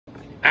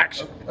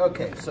action.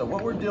 Okay, so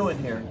what we're doing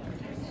here,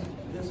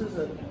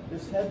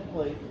 this head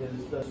plate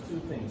does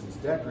two things. It's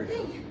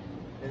decorative,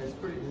 and it's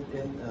pretty.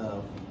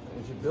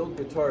 As you build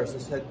guitars,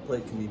 this head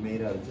plate can be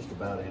made out of just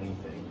about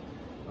anything.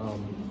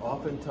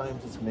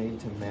 Oftentimes, it's made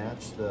to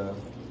match the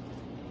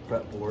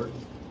fretboard.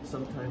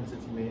 Sometimes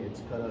it's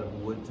cut out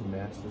of wood to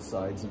match the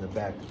sides and the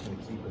back to kind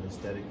of keep an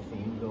aesthetic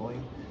theme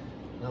going.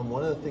 Now,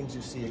 one of the things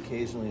you see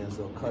occasionally is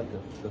they'll cut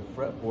the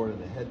fretboard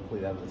and the head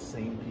plate out of the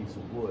same piece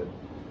of wood,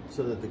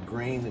 so that the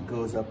grain that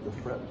goes up the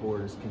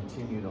fretboard is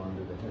continued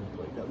onto the head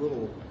plate. That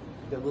little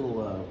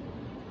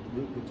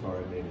lute guitar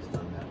I made is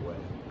done that way.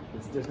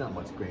 There's not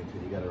much grain to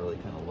it. You got to really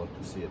kind of look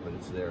to see it, but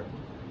it's there.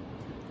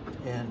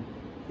 And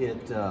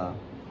it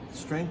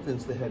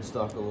strengthens the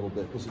headstock a little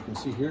bit, because you can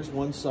see here's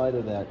one side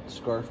of that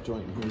scarf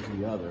joint and here's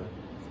the other.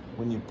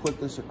 When you put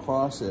this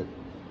across it,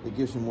 it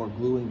gives you more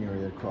gluing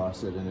area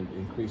across it, and it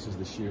increases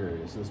the shear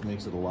area. So this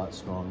makes it a lot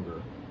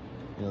stronger.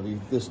 You know,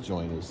 this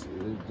joint there's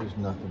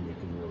nothing you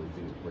can really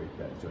do to break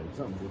that joint.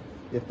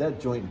 If that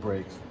joint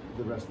breaks,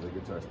 the rest of the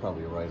guitar is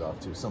probably a write-off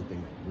too.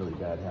 Something really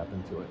bad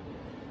happened to it.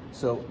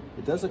 So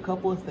it does a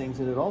couple of things,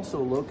 and it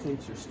also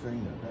locates your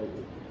string nut.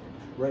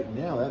 Right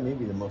now, that may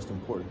be the most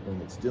important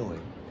thing it's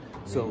doing.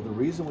 So the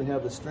reason we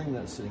have the string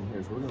nut sitting here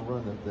is we're going to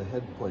run the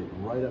head plate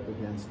right up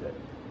against it.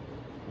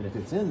 And if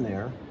it's in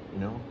there, you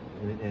know,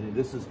 and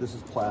this is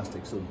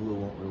plastic, so glue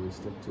won't really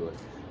stick to it.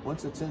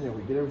 Once it's in there,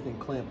 we get everything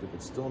clamped. If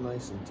it's still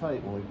nice and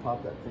tight, when we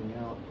pop that thing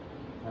out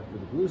after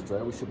the glue's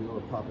dry, we should be able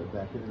to pop it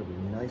back in. It'll be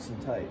nice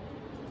and tight.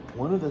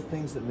 One of the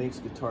things that makes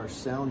guitars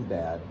sound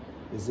bad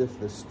is if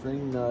the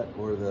string nut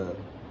or the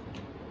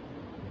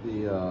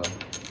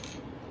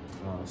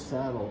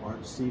saddle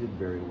aren't seated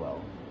very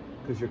well.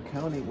 Because you're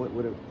counting,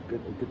 what a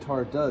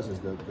guitar does is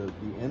the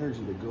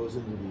energy that goes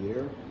into the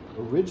air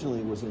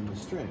originally was in the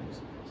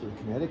strings. So the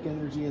kinetic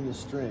energy in the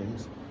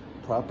strings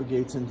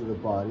propagates into the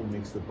body,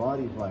 makes the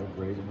body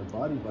vibrate, and the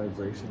body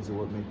vibrations are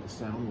what make the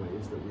sound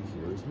waves that we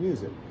hear as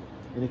music.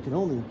 And it can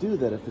only do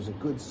that if there's a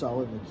good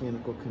solid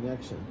mechanical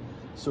connection.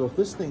 So if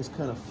this thing's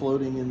kind of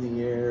floating in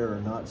the air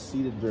or not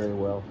seated very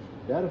well,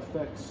 that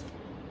affects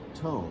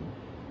tone.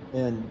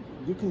 And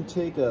you can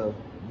take a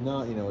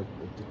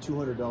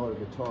 $200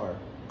 guitar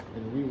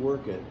and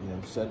rework it,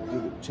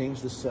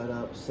 change the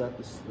setup, set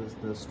the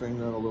string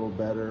nut a little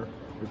better,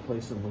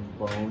 replace them with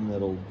bone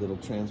that'll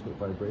transmit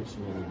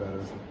vibration a little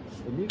better.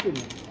 And you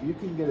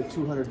can get a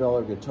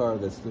 $200 guitar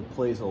that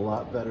plays a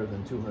lot better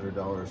than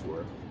 $200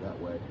 worth that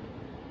way.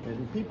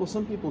 And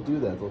some people do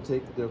that.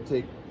 They'll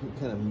take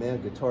kind of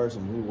mad guitars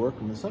and rework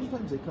them, and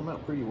sometimes they come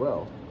out pretty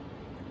well.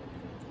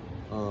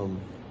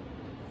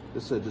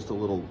 This had just a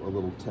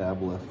little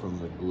tab left from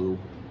the glue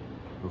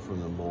or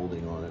from the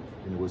molding on it,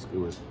 and it was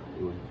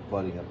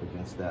butting up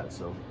against that,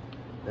 so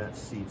that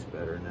seats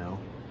better now.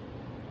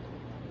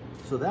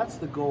 So that's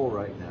the goal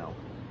right now.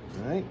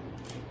 All right.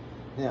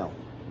 Now,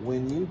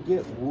 when you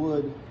get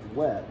wood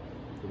wet,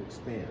 it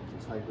expands.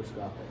 It's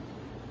hygroscopic,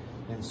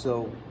 and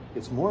so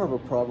it's more of a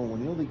problem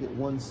when you only get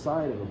one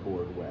side of a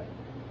board wet.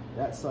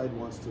 That side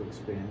wants to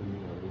expand and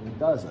the other one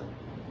doesn't.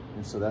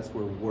 And so that's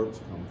where warps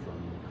come from,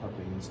 and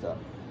cupping and stuff.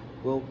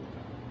 Well,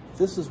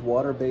 this is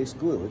water-based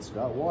glue. It's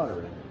got water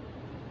in it.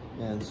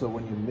 And so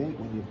when you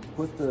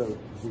put the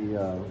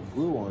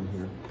glue on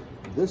here,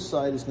 this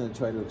side is going to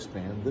try to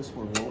expand, this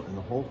one won't, and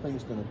the whole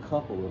thing's going to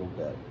cup a little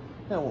bit.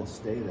 Now it won't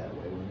stay that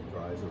way. When it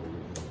dries, it'll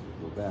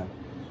go back.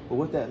 But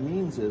what that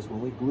means is when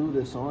we glue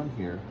this on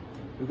here,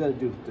 we've got to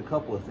do a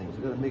couple of things.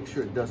 We've got to make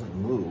sure it doesn't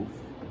move.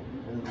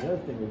 And the other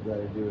thing we've got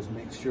to do is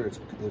make sure it's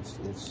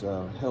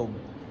held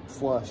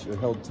flush or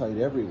held tight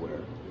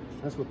everywhere.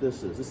 That's what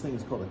this is. This thing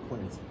is called a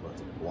clamp. Well,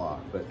 it's a block,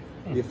 but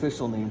the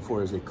official name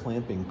for it is a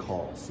clamping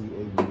caul,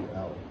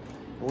 C-A-U-L.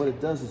 And what it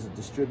does is it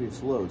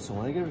distributes load. So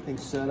when I get everything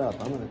set up,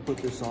 I'm going to put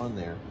this on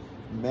there,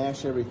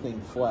 mash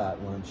everything flat.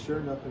 When I'm sure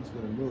nothing's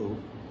going to move,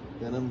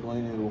 then I'm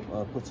going to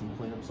put some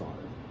clamps on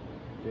it.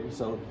 Okay,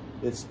 so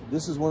this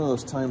is one of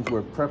those times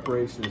where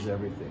preparation is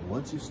everything.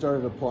 Once you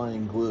started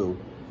applying glue,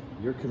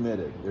 you're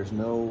committed.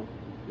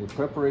 The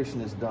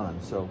preparation is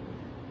done. So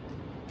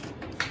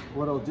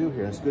what I'll do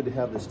here, it's good to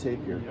have this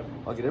tape here.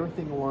 I'll get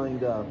everything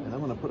lined up, and I'm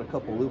going to put a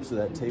couple loops of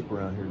that tape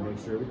around here to make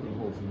sure everything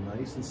holds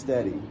nice and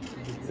steady.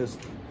 Because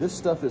this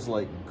stuff is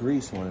like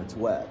grease when it's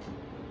wet.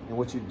 And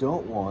what you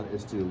don't want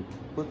is to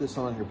put this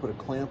on here, put a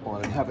clamp on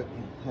it, and have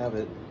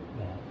it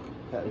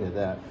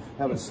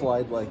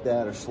slide like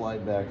that or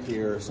slide back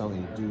here or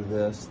something. Do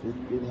this.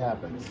 It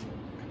happens.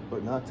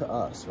 But not to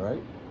us,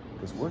 right?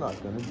 Because we're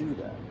not going to do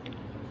that.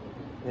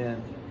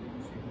 And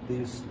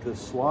the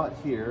slot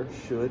here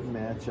should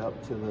match up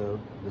to the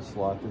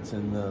slot that's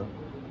in the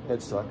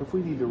headstock. If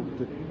we need to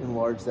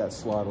enlarge that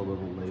slot a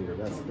little later,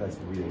 that's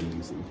really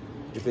easy.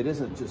 If it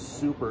isn't just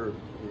super,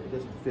 it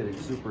doesn't fit it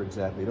super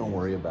exactly, don't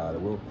worry about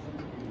it.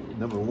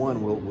 Number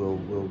one, we'll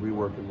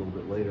rework it a little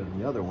bit later, and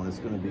the other one is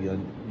going to be,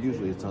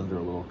 usually it's under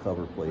a little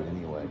cover plate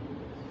anyway.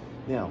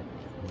 Now,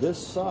 this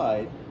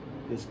side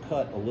is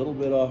cut a little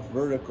bit off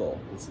vertical.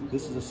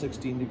 This is a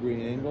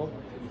 16-degree angle.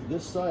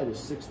 This side is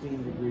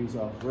 16 degrees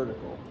off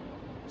vertical.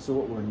 So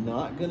what we're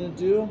not going to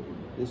do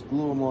is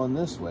glue them on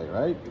this way,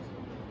 right?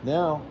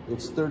 Now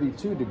it's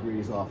 32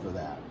 degrees off of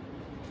that.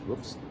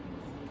 Whoops.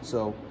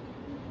 So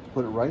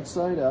put it right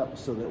side up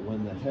so that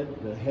when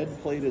the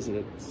head plate is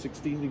at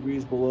 16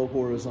 degrees below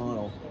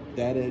horizontal,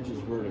 that edge is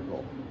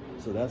vertical.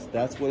 So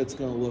that's what it's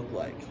going to look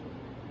like.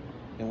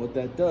 And what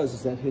that does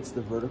is that hits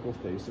the vertical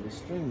face of the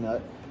string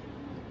nut,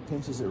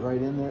 pinches it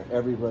right in there.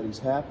 Everybody's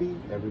happy,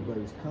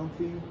 everybody's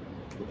comfy.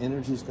 The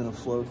energy is going to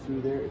flow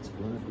through there. It's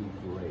going to be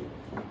great.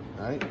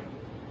 All right?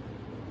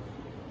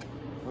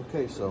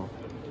 Okay, so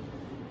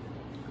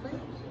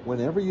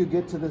whenever you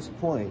get to this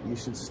point, you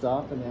should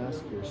stop and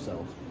ask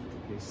yourself,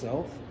 okay,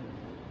 self,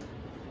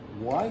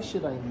 why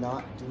should I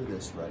not do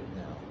this right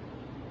now?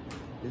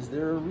 Is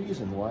there a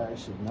reason why I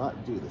should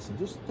not do this? And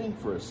just think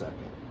for a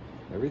second.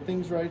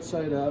 Everything's right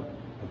side up.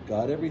 I've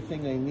got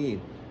everything I need.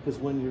 Because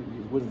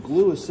when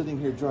glue is sitting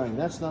here drying,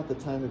 that's not the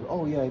time to go,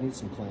 oh yeah, I need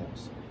some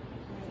clamps.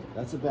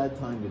 That's a bad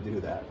time to do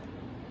that.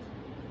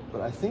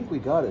 But I think we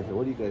got it here.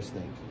 What do you guys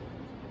think?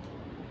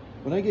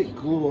 When I get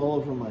glue all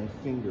over my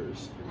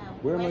fingers,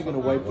 where am I going to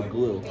wipe the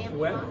glue?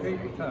 Wet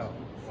paper towel.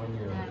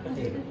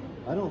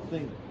 I don't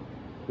think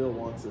Bill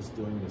wants us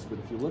doing this, but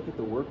if you look at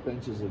the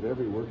workbenches of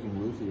every working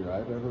luthier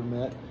I've ever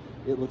met,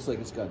 it looks like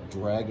it's got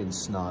dragon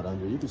snot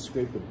under. You can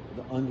scrape the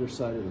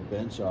underside of the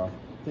bench off,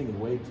 I think it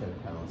weighed 10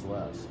 pounds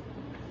less.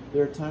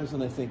 There are times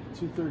when I think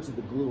 2/3 of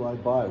the glue I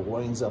buy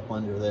winds up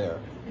under there.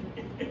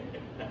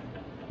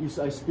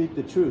 I speak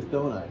the truth,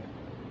 don't I?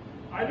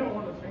 I don't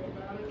want to think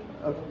about it.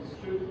 Okay.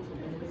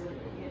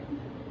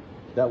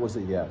 That was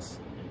a yes.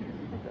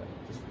 Okay,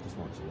 just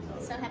want you to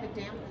know. So have a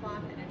damp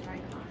cloth and a dry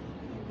cloth.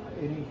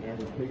 Any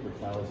handy paper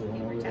towels that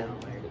went over there?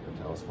 Paper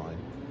towels, fine.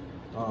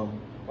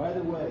 By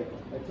the way,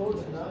 I told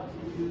you not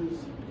to use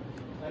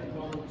Type 2,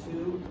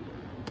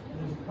 and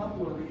there's a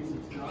couple of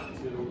reasons not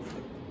to.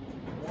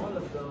 One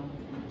of them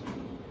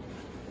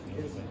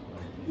is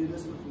do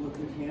this with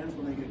your hands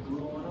when they get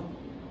glue on them.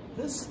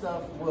 This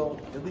stuff will,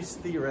 at least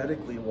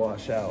theoretically,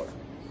 wash out.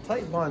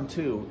 Tight Bond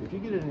 2, if you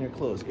get it in your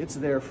clothes, it's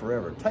there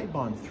forever. Tight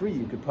Bond 3,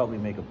 you could probably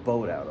make a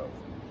boat out of.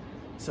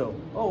 So,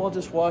 oh, I'll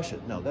just wash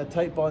it. No, that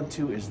Tight Bond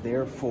 2 is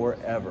there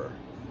forever.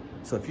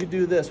 So if you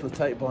do this with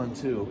Tight Bond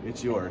 2,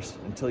 it's yours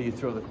until you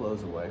throw the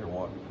clothes away,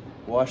 or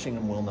washing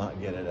them will not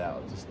get it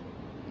out. Just,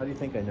 how do you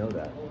think I know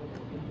that?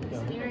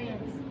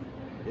 Experience.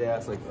 Yeah,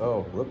 it's like,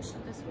 oh, whoops.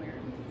 I swear.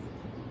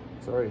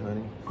 Sorry,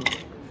 honey.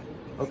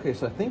 Okay,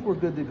 so I think we're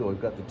good to go. We've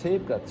got the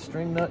tape, got the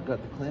string nut,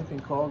 got the clamping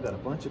caul, got a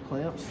bunch of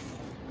clamps,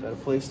 got a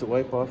place to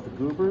wipe off the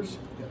goobers.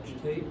 Got your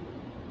tape.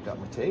 Got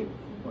my tape.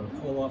 Want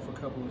to pull off a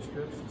couple of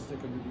strips and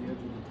stick them to the edge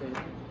of the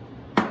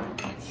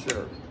tape?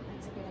 Sure.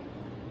 That's a good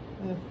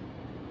idea. Yeah.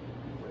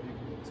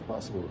 It's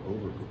possible to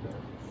over-prepare.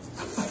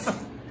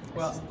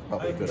 Well,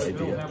 Probably a good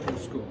idea. Bill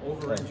School.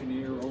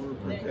 Over-engineer,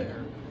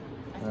 over-prepare.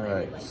 All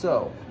right,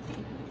 so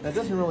now it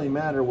doesn't really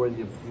matter whether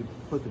you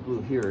put the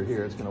glue here or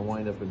here. It's going to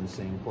wind up in the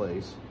same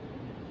place.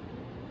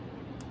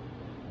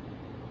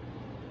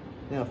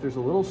 Now, if there's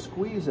a little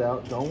squeeze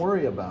out, don't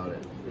worry about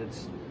it.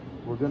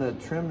 We're going to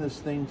trim this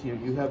thing to you.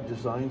 You have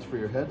designs for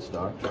your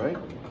headstock, right?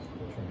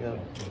 Yeah.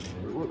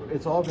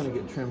 It's all going to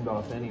get trimmed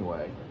off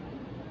anyway.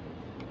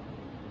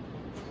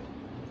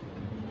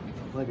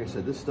 Like I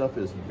said, this stuff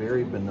is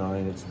very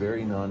benign. It's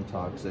very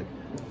non-toxic.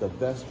 The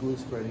best glue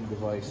spreading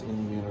device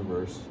in the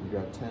universe. We've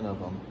got 10 of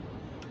them.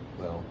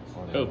 Well,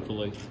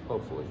 hopefully.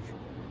 Hopefully.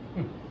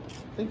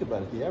 Think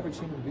about it. The average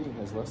human being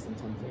has less than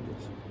 10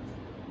 fingers.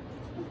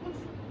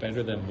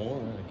 Better than more,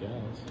 I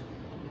guess.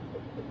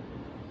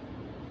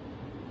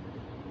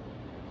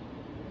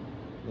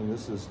 And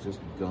this is just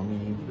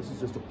gummy. This is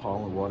just a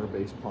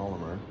water-based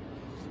polymer.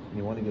 And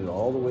you want to get it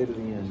all the way to the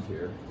end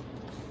here.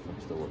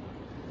 I'm still working.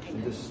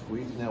 And just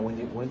squeeze. Now,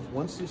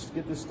 once you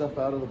get this stuff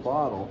out of the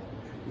bottle,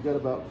 you got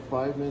about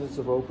 5 minutes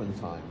of open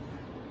time.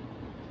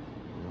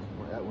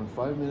 You know, when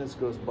 5 minutes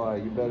goes by,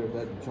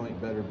 that joint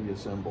better be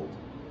assembled.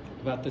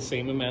 About the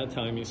same amount of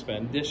time you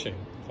spend dishing,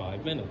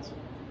 5 minutes.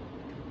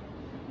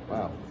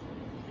 Wow.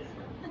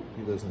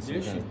 He lives in some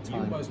kind Dishing, of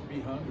time. you must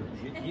be hungry.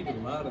 You eat a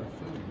lot of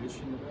food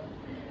dishing it up.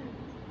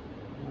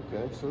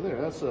 Okay, so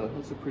there, that's a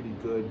pretty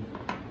good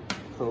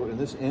coat. And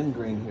this end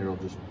grain here will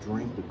just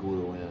drink the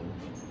glue in.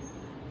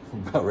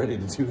 I'm about ready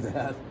to do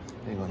that.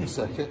 Hang on a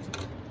second.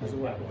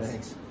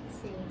 Thanks.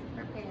 See,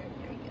 prepared.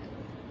 Very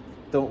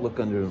good. Don't look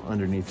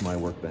underneath my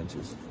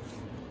workbenches.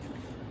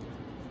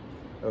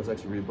 I was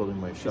actually rebuilding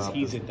my shop.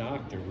 He's a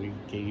doctor. We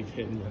gave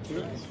him the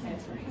tools.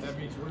 That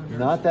means we're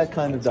Not that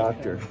kind of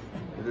doctor.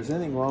 If there's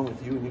anything wrong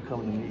with you and you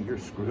come to me, you're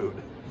screwed.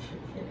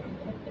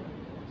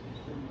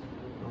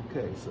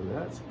 Okay, so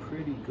that's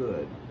pretty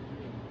good.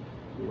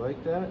 You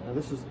like that? Now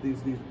this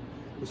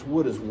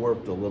wood is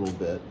warped a little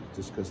bit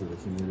just because of the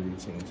humidity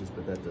changes,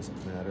 but that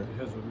doesn't matter. It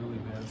has a really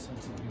bad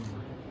sense of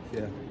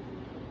humor.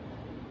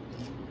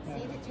 Yeah.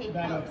 See, the tape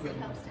helps. It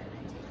helps to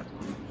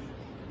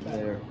have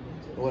There.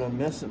 What I'm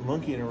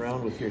monkeying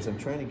around with here is I'm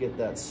trying to get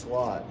that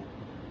slot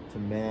to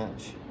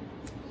match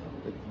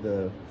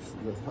the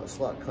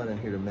slot cut in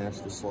here to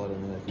match the slot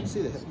in the neck. You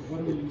see the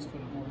What do we use for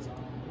the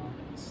horizontal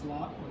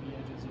slot or the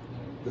edges of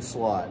the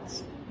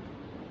slots.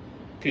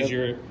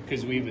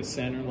 Because we have a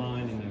center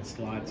line and then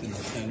slots in the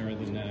center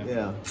of the neck.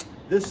 Yeah,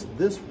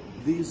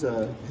 these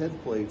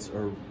head plates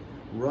are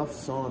rough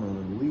sawn on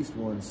at least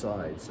one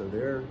side, so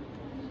they're.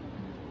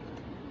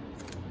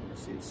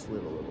 See, it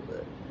slid a little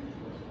bit.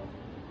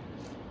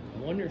 I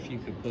wonder if you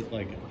could put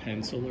like a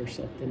pencil or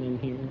something in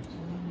here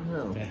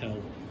No, to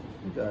help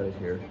you got it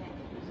here.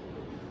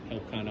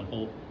 kind of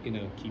hold,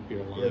 keep your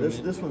Yeah,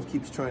 alignment. this one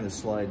keeps trying to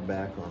slide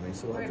back on me,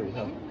 so we'll have to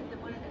help.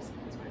 One of those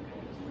pins were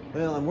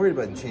good. Well, I'm worried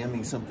about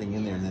jamming something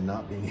in there and then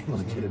not being able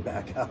to get it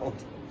back out.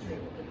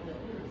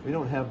 We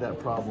don't have that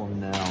problem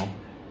now.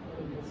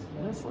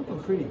 And that's looking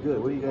pretty good.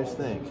 What do you guys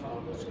think?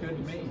 It's good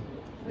to me.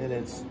 And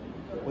it's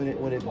when it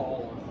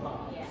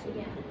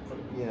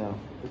yeah,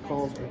 the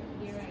calls.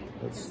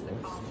 That's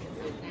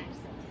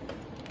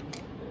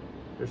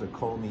there's a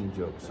call me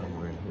joke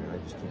somewhere in here. I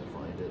just can't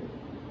find it.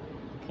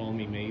 Call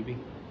me maybe.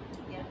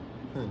 Yeah.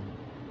 Hmm.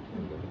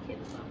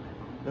 Kids love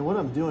that. And what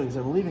I'm doing is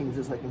I'm leaving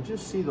this. I can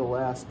just see the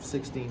last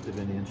 1/16 of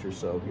an inch or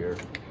so here.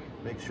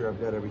 Make sure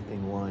I've got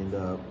everything lined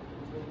up.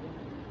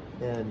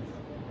 And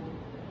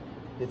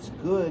it's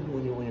good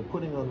when you're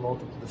putting on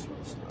multiple. This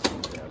one's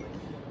not grabbing.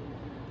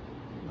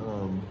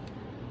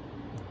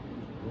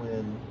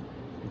 When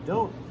you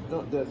don't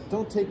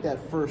take that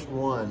first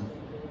one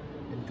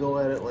and go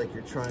at it like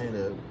you're trying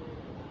to,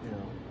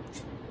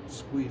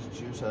 squeeze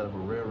juice out of a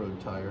railroad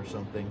tie or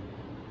something.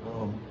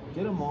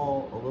 Get them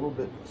all a little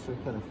bit sort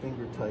of kind of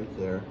finger tight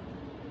there.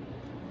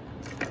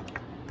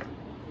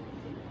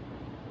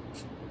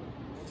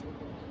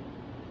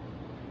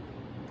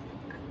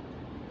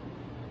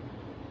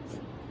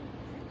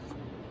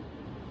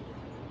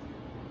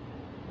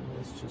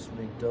 Let's just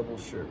make double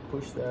sure.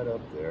 Push that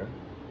up there.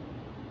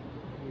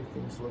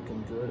 Everything's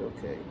looking good.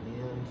 Okay,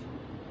 and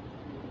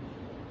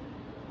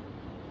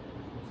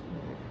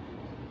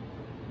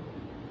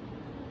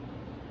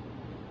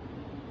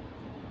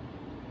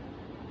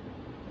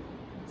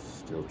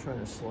still trying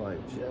to slide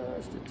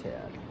just a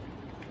tad.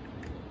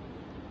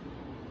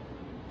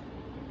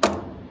 Oh,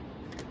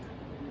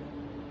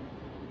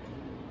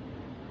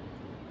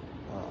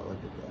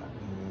 look at that.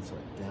 It's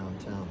like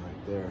downtown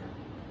right there.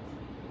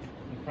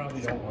 You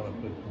probably don't want to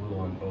put glue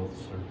on both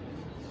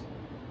surfaces.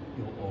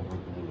 You'll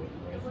overglue it,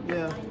 right?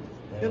 Yeah,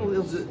 Then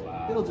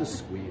it'll just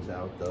squeeze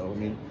out though. I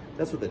mean,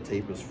 that's what the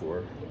tape is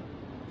for.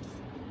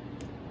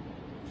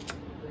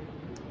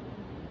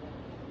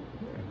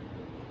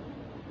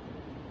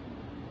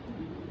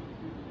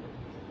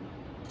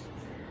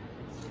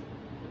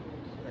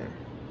 There.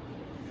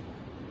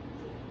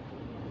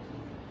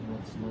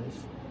 That's nice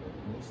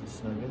and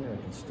snug in there. I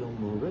can still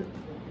move it.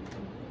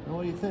 Now,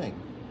 what do you think?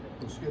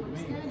 Looks good to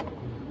me.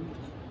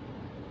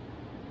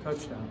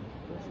 Touchdown.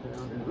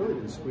 It really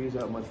didn't squeeze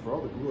out much for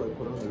all the glue I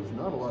put on there. There's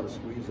not a lot of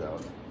squeeze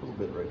out. A little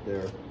bit right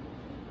there.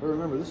 But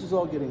remember, this is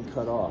all getting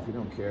cut off. You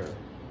don't care.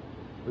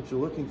 What you're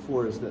looking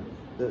for is that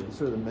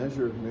sort of the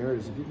measure of merit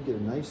is if you can get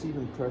a nice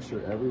even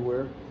pressure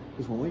everywhere.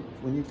 Because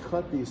when you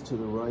cut these to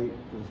the right,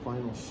 to the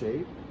final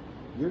shape,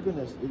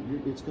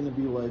 it's gonna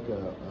be like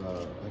a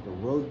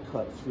road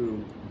cut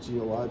through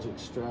geologic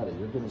strata.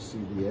 You're gonna see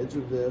the edge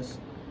of this,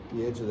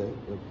 the edge of the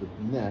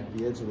neck,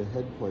 the edge of the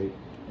head plate,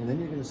 and then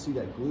you're gonna see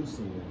that glue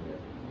seam in there.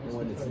 And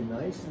when it's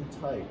nice and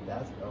tight,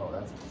 that's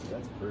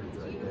pretty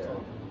right there.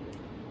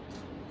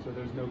 So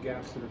there's no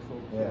gaps that are full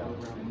Yeah,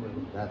 around the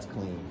middle. that's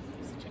clean.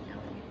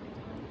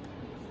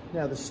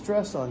 Now the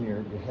stress on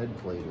your head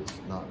plate is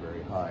not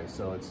very high,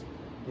 so it's,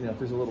 if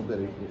there's a little bit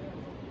of,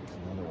 it's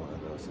another one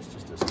of those. It's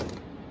just this thing.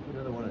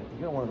 Another one.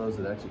 You got one of those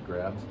that actually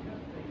grabs. You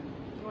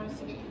want us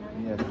to get you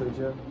another? Yeah, could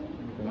you?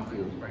 Thank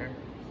you. Right here.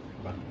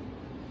 Come on.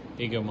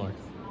 Here you go, Mark.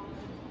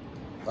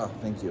 Oh,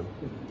 thank you.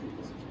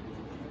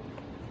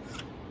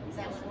 Is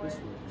that what we're?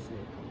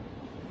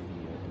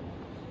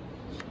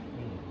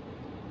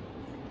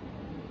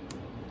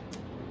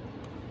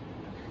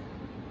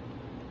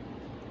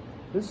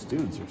 These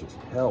students are just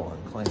hell on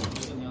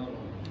clamps.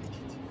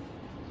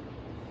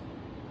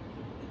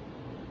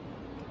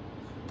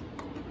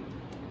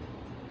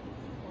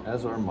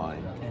 As are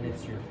mine. And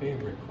it's your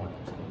favorite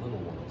clamps, the little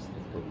ones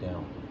that go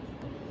down.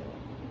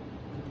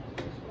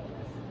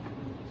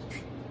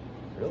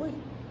 Really?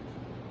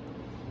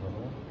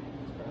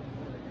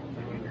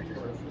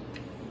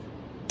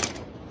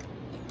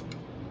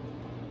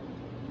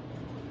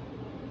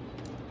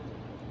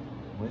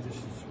 Am I just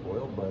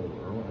spoiled by the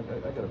Irwin? I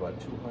got about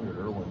 200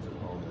 Irwins at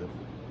home. There we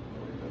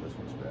go. This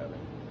one's grabbing.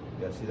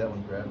 Yeah, see that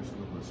one grabbing? Just a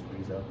little bit of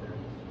squeeze out there.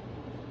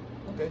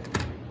 Okay.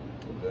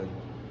 We're good.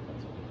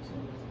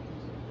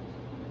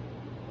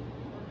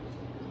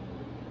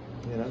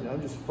 And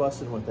I'm just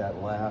fussing with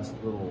that last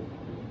little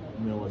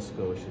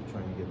milliscotia,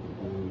 trying to get the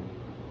glue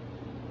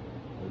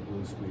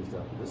squeezed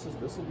up. This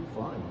will be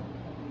fine.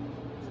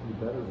 This will be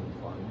better than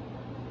fine.